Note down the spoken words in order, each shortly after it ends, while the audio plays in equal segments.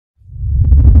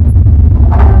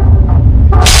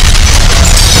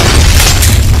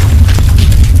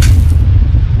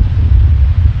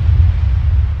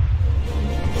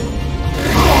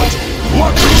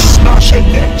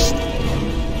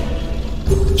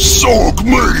Soak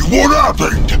me, what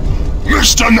happened?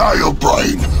 Mr.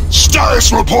 Nailbrain,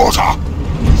 status reporter!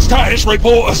 Status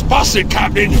reporter's busted,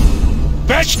 Captain.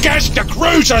 Best guess the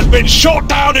cruiser's been shot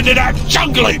down into that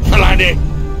jungly planet.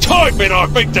 Typing, I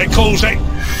think they calls it.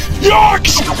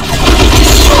 Yikes!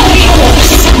 Destroy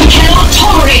Orcs! We cannot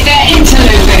tolerate their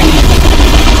interloping!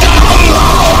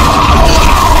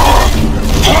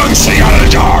 Fancy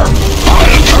Eldar!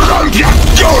 I'll crump ya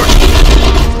good!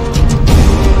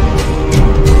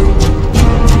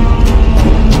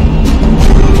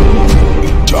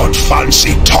 Don't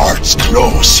fancy tarts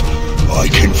close. I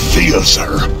can feel,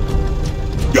 sir.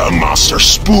 Young Master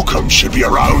Spookum should be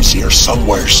around here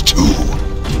somewheres too.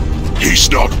 He's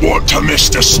not one to miss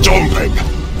the stomping.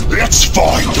 Let's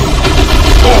find him.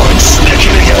 I'm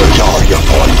sneaking the Eldar you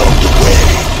find on the way.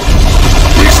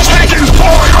 He's taking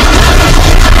fire!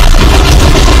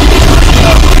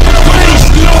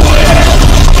 Waste no air!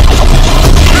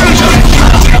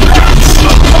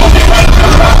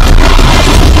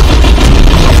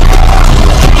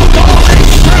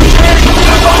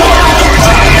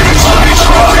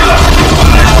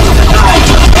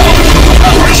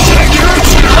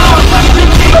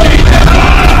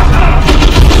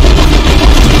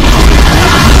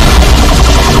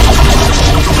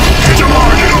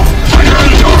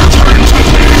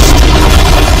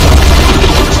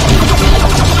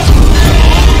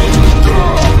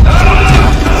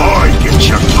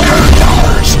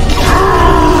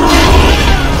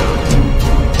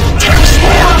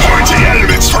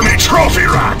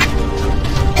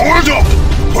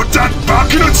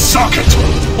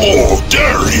 Oh,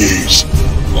 there he is!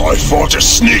 I thought a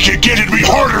sneaky git'd be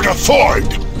harder to find!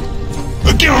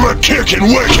 Give him a kick and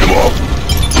wake him up!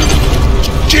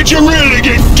 Did you really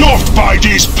get duffed by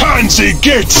these pansy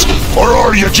gits, or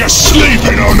are you just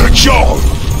sleeping on the job?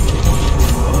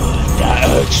 That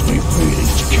hurts me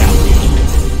feelings,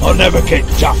 Captain. I'll never get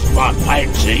duffed by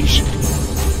pansies.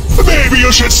 Maybe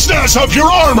you should snazz up your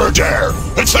armor there!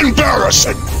 It's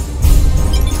embarrassing!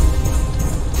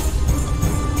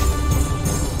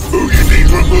 Who you need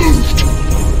removed?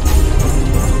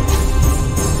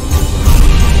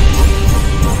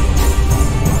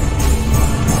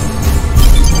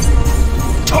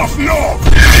 Tough knob!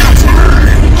 That's me!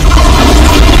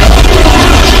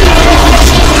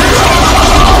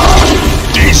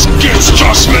 These gits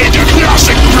just made a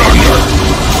classic blunder!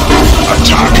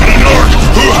 Attacking an orc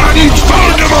who hadn't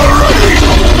found him already!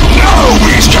 Now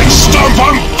we can stomp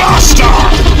him faster!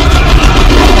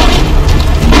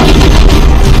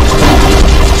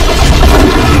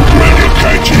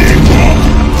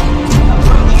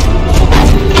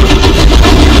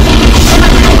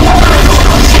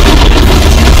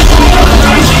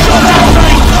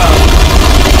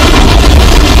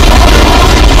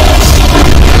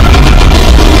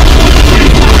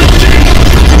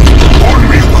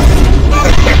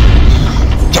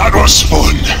 That was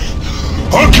fun.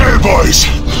 Okay, boys,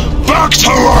 back to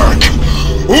work.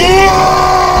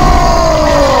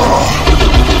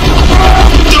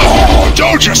 Oh,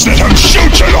 don't just let him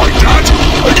shoot you like that!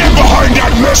 Get behind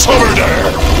that mess over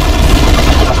there!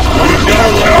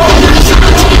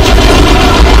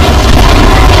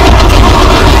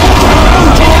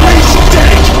 Tommy's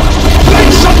dead! Let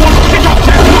someone pick up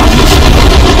their guns!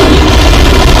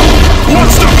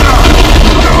 What's the plan?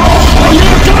 I'm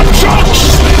gonna gun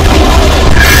shots!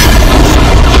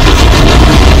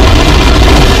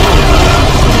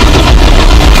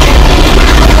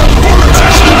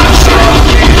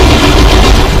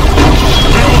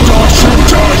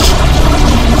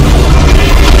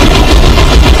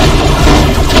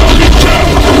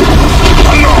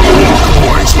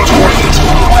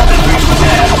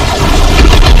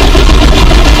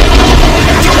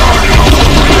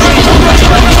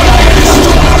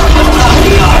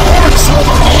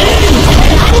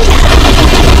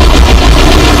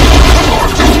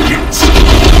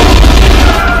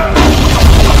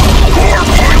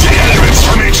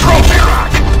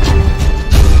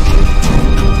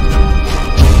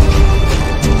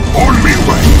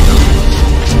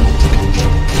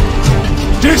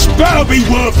 That'll be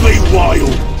worth me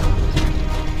while!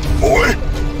 Oi!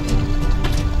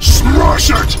 Smash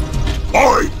it!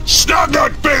 Oi! Snap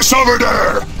that base over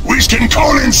there! We can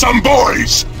call in some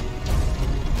boys!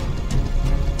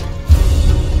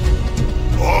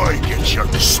 Oi, get you!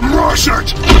 Smash it!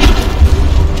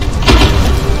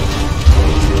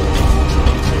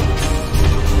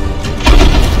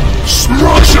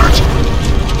 Smash it!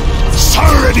 It's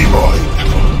already mine!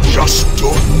 Just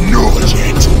don't know it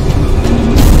yet!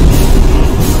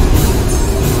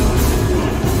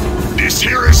 This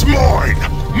here is mine!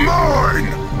 Mine!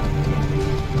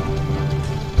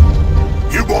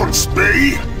 You want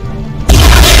spee?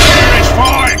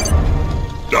 fine!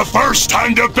 The first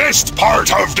and the best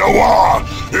part of the war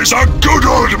is a good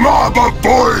old mob of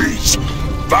boys.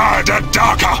 Bad at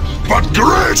darker, but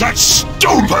great at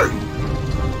stomping.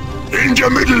 In the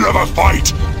middle of a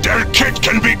fight, their kit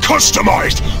can be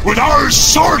customized with all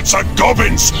sorts of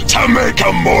gubbins to make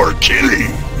them more killy.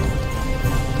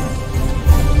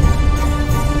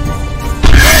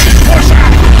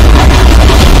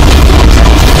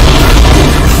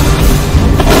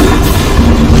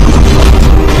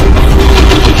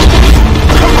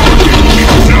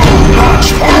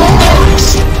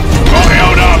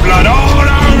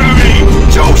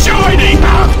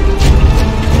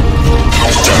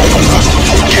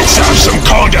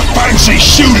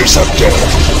 Shooters up there.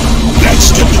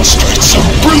 Let's demonstrate some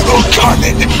brutal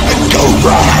cunning and go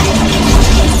round.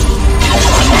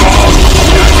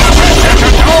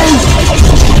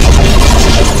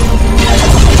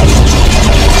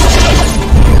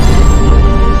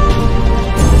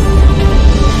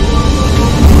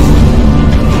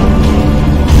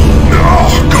 No,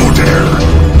 go there.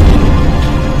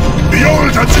 The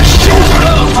old that's a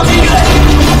shooter.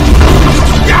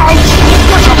 Ouch!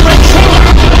 That's a big shooter.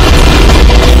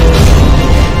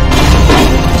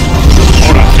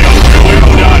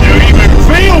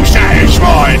 Feel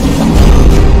satisfied!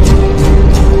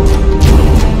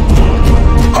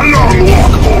 A long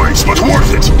walk, boys, but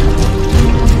worth it!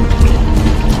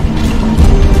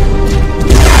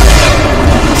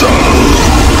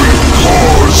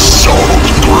 Poor souled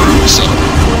bruise!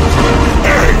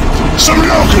 Hey, some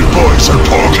local boys are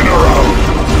poking around!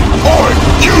 Oi,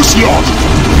 you's not!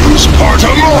 You's part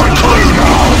of my crew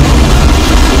now!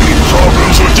 Any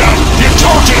problems with that, you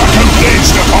talk to the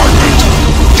complaints department!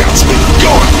 That's been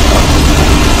going!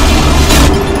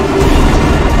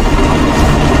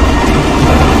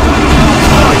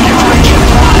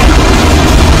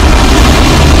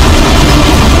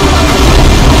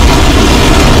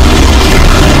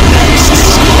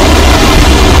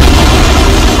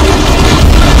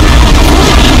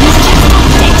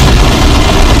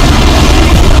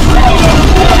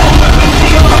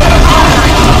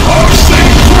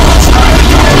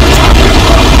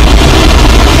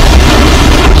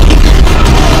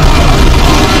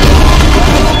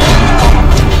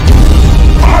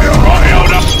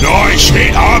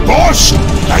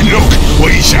 And look,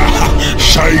 we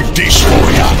saved this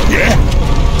for ya, yeah?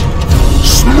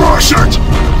 Smash it!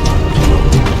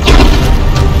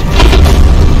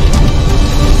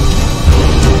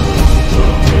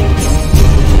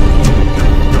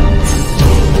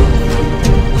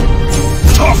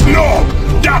 Tough knob!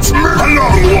 That's me! A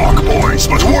long walk, boys,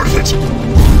 but worth it!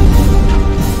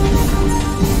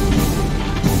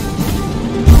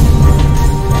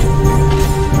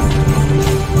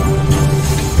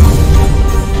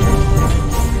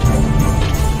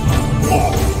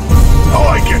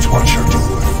 What you're doing.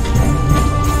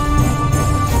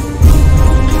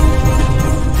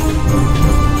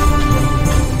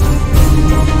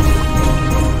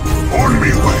 On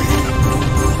me way.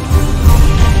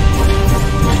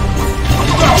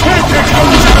 Take it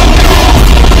out!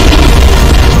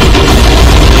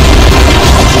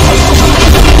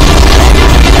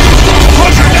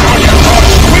 Put it down, you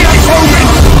boss! We ain't moving!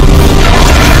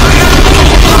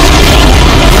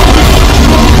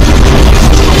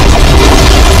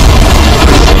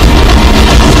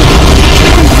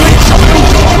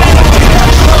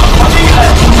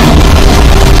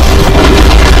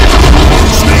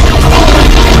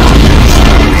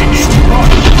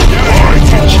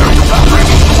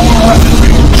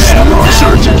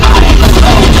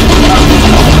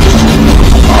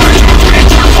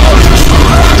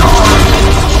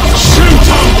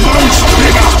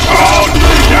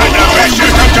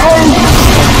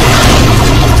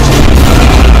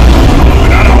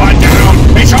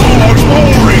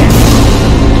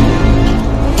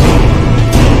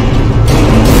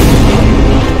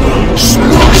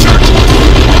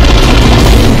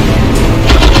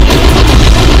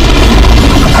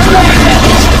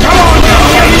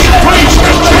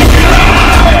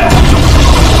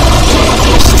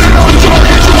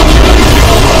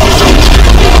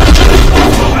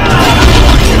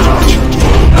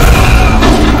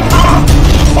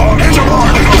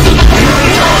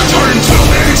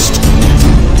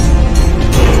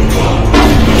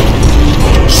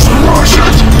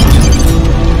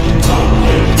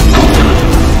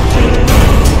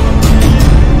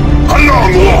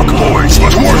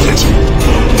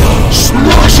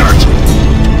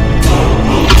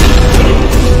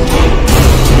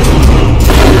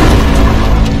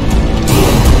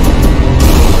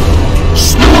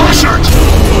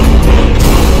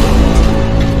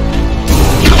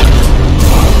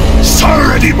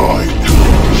 Boy!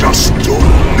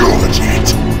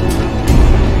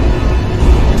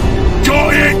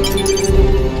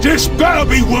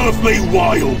 be worth me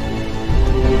while.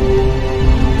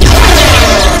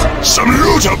 Some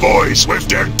looter boys with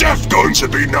their death guns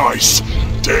would be nice.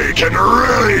 They can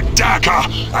really daka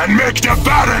and make the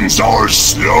bad uns all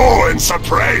slow and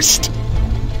suppressed.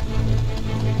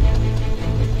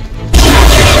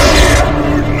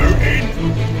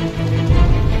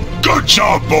 Good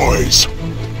job, boys.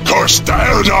 Course the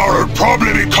Eldar will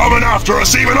probably be coming after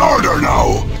us even harder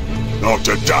now. Not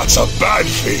that that's a bad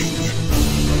thing.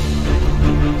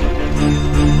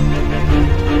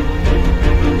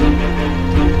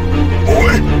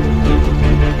 Boy,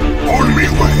 on me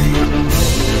way.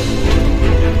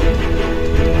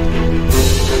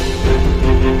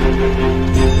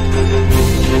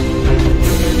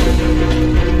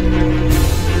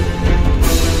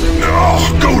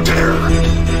 No, go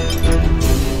there.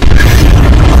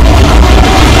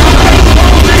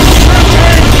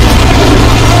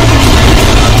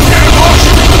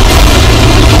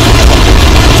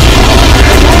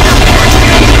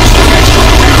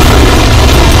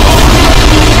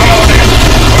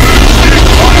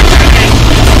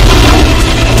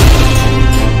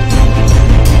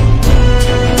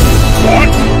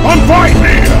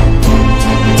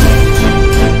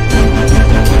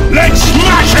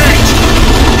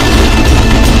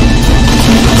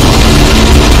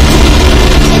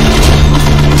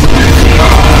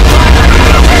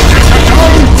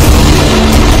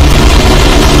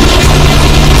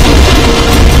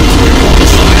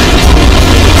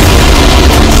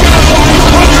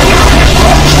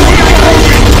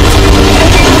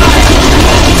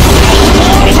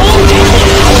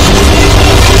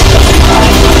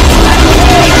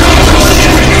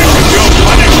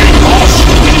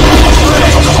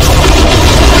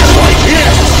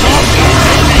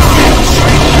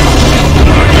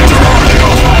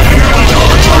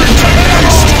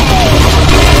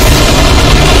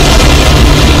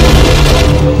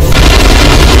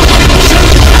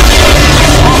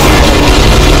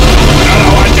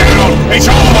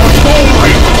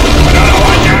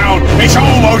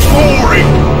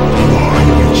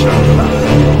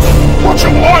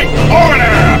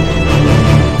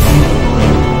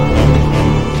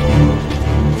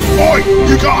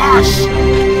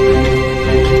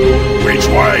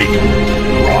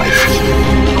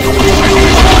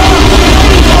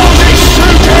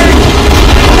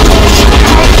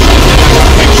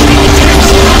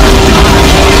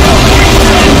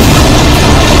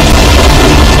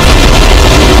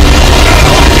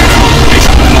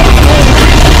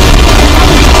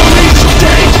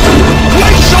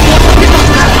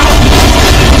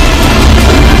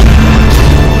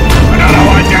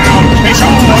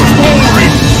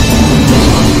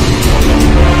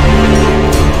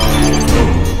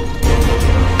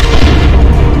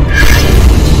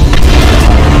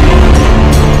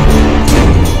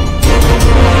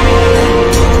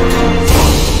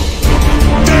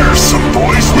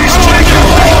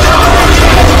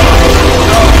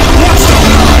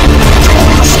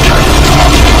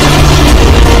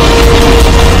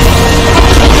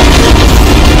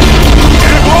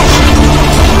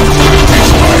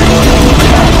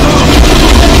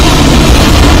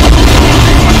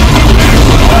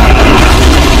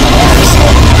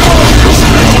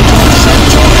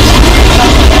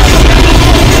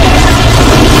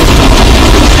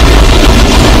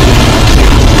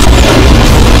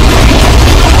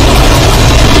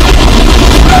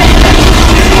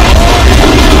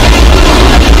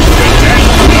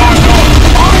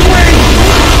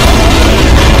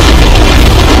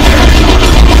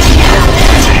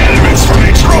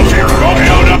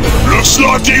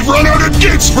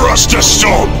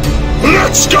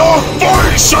 Let's go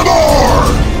fight some more!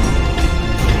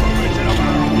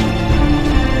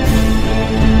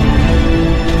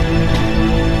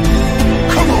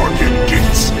 Come on, you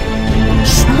gits!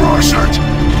 Smash it!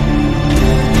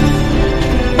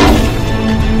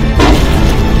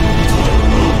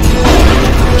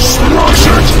 Smash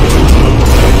it!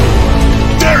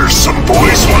 There's some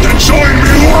boys want to join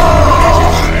me!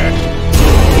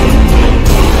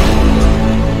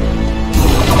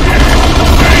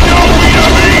 They know we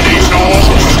don't need these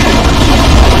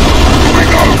dogs!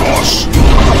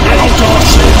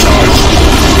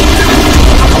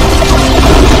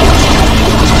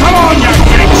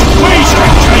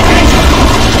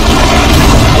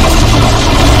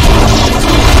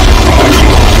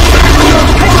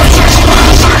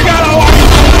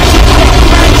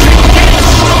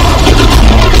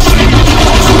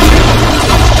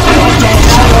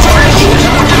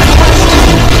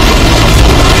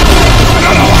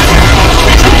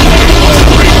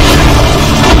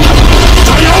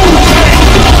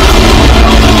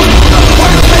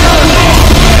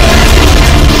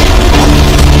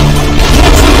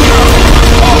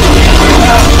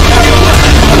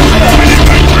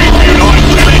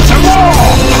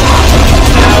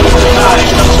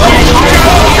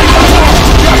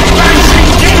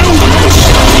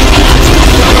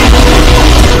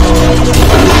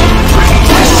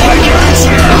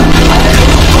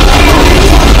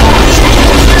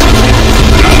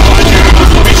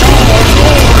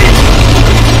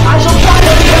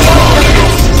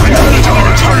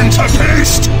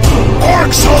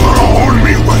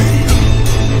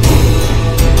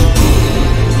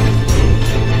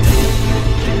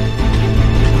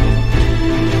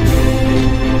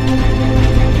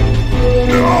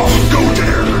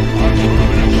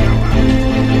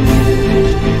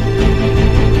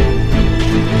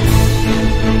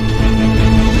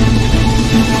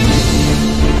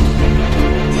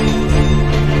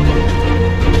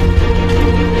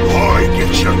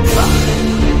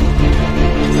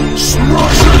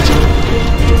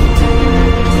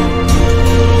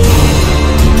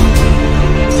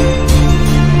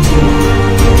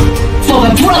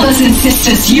 brothers and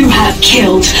sisters you have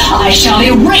killed, I shall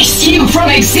erase you from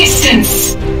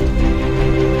existence!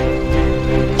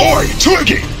 Oi,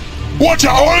 Twiggy! What do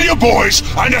all you boys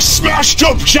and the smashed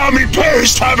up jammy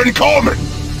paste have in common?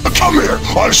 Come here,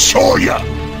 I'll show you!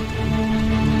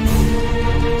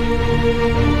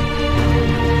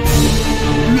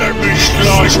 Let me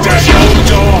slice that old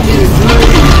dog!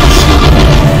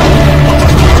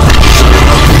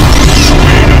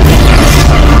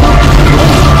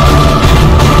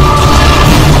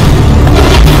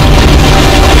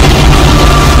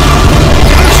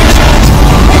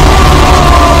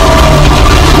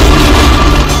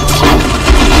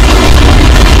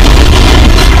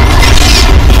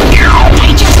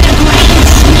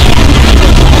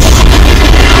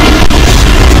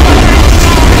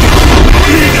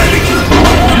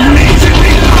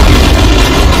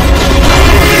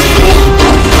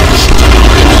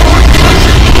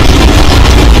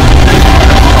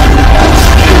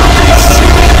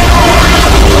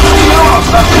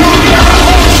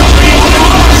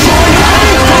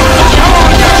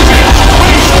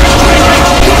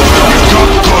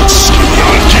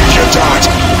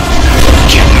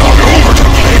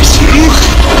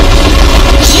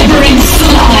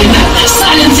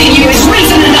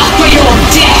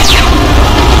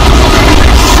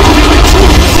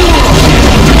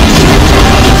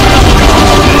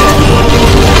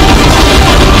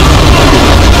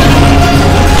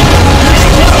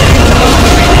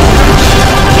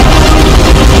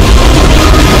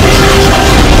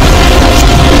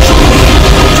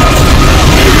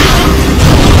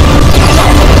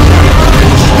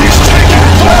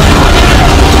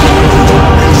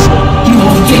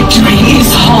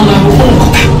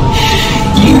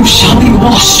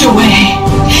 Washed away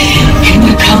in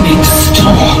the coming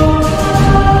storm.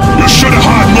 You should have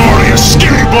had more of your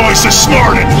skinny boys this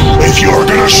morning if you were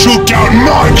gonna shoot down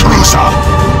my cruiser.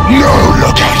 No,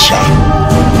 look at ya.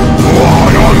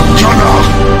 What I'm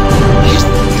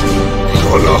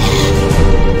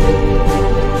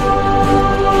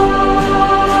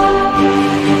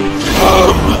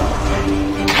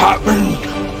Captain?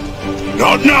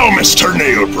 Not now, Mr.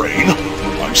 Nailbrain.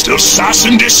 I'm still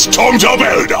sassing this tongued-up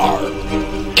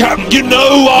Eldar. Captain, you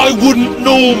know I wouldn't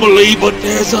normally, but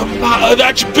there's a matter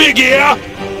that's big here.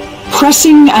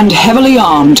 Pressing and heavily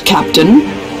armed, Captain.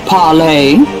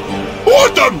 Parley.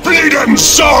 What the bleeding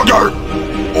sauger?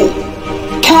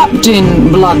 Captain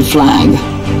Bloodflag.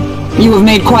 You have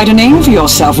made quite a name for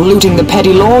yourself looting the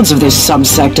petty lords of this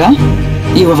subsector.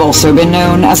 You have also been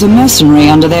known as a mercenary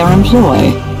under their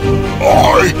employ.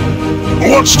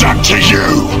 What's that to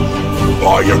you?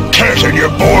 Why, you're catching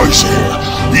your boys here.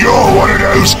 You're one of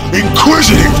those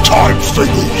inquisitive type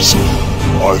figures.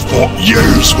 I thought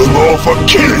yous were more for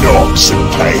killing orcs than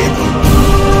paying them.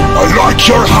 I like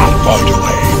your hat, by the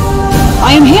way.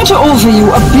 I am here to offer you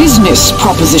a business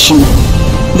proposition.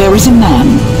 There is a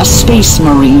man, a space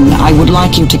marine, I would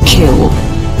like you to kill.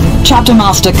 Chapter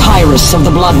Master Kyrus of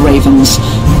the Blood Ravens.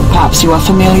 Perhaps you are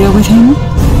familiar with him?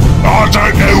 I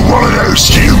don't know one of those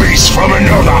humies from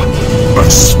another,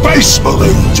 but Space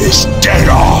Marine is dead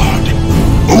hard.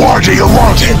 Why do you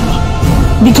want him?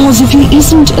 Because if he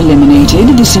isn't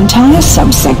eliminated, this entire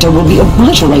subsector will be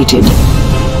obliterated.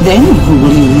 Then who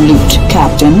will you loot,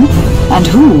 Captain? And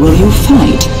who will you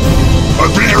fight?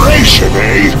 Obliteration,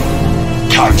 eh?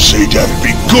 Can't see that'd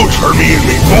be good for me and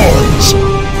me boys.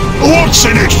 What's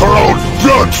in it for old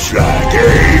Bloodflag,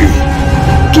 eh?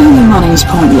 Giving you money is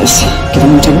pointless.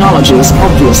 Giving you technology is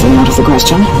obviously out of the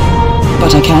question.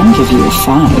 But I can give you a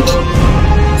fight.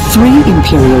 3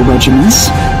 Imperial regiments,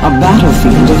 a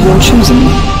battlefield of your choosing.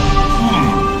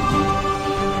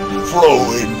 Throw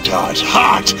in that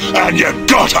hat, and you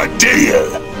got a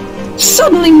deal!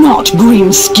 Certainly not,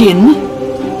 green skin.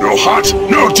 No hat,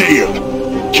 no deal.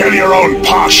 Kill your own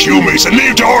posh humies and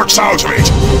leave the orcs out of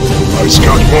it. I've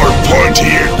got more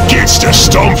pointy-eared gits to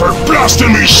stomp for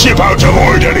blasting me ship out the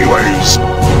void anyways.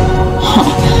 Huh.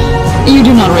 You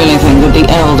do not really think that the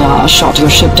Eldar shot your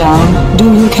ship down, do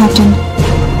you, Captain?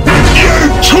 You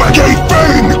twiggy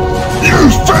thing!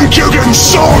 You think you can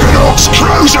sword an orc's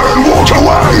cruiser and walk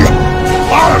away?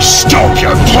 I'll stop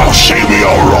your posh me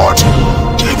alright.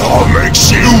 Then I'll make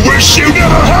you wish you